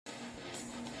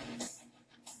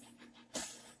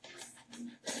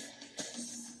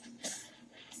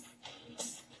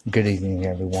Good evening,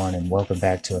 everyone, and welcome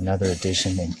back to another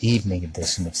edition, an evening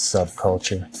edition of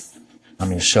Subculture.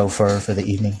 I'm your chauffeur for the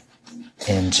evening,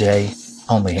 MJ,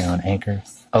 only here on Anchor,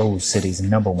 Old City's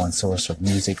 #1 source of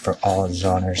music for all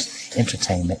genres,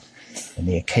 entertainment, and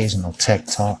the occasional tech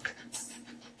talk,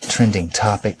 trending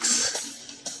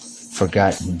topics,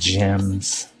 forgotten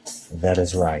gems. That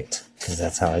is right, because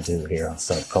that's how I do here on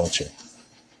Subculture.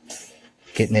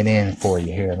 Getting it in for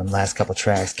you here. Them last couple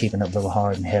tracks, keeping it a little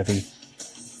hard and heavy.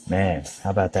 Man,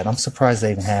 how about that? I'm surprised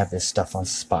they even have this stuff on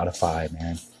Spotify,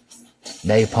 man.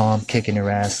 Napalm kicking your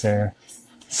ass there.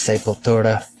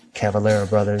 Sepultura, Cavalera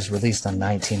Brothers, released in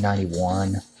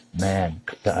 1991. Man,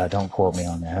 don't quote me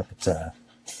on that, but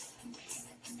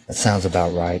that sounds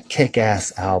about right.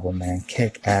 Kick-ass album, man.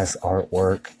 Kick-ass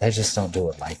artwork. They just don't do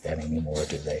it like that anymore,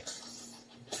 do they?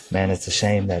 Man, it's a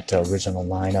shame that the original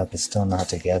lineup is still not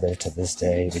together to this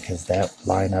day, because that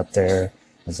lineup there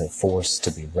is a force to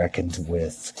be reckoned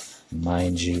with.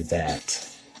 Mind you that.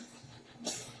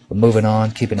 But moving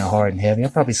on, keeping it hard and heavy. I'll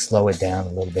probably slow it down a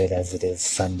little bit as it is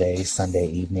Sunday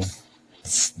evening.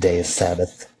 It's day of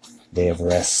Sabbath, day of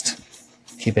rest.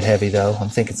 Keep it heavy though. I'm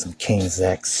thinking some King's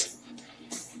X.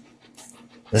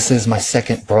 This is my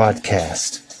second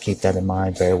broadcast. Keep that in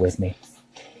mind. Bear with me.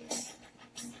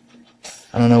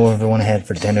 I don't know what everyone had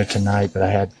for dinner tonight, but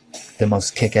I had the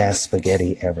most kick-ass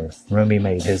spaghetti ever. Rumi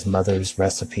made his mother's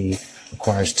recipe.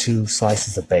 Requires 2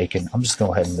 slices of bacon. I'm just going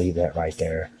to go ahead and leave that right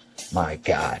there. My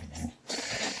God, man.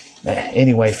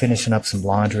 Anyway, finishing up some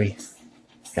laundry.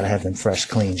 Gotta have them fresh,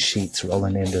 clean sheets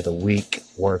rolling into the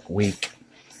work week.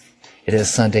 It is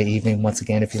Sunday evening. Once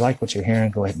again, if you like what you're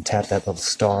hearing, go ahead and tap that little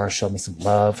star. Show me some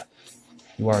love.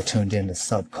 You are tuned in to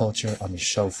Subculture. I'm your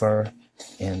chauffeur,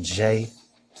 MJ.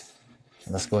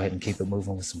 And let's go ahead and keep it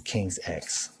moving with some King's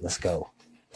X. Let's go.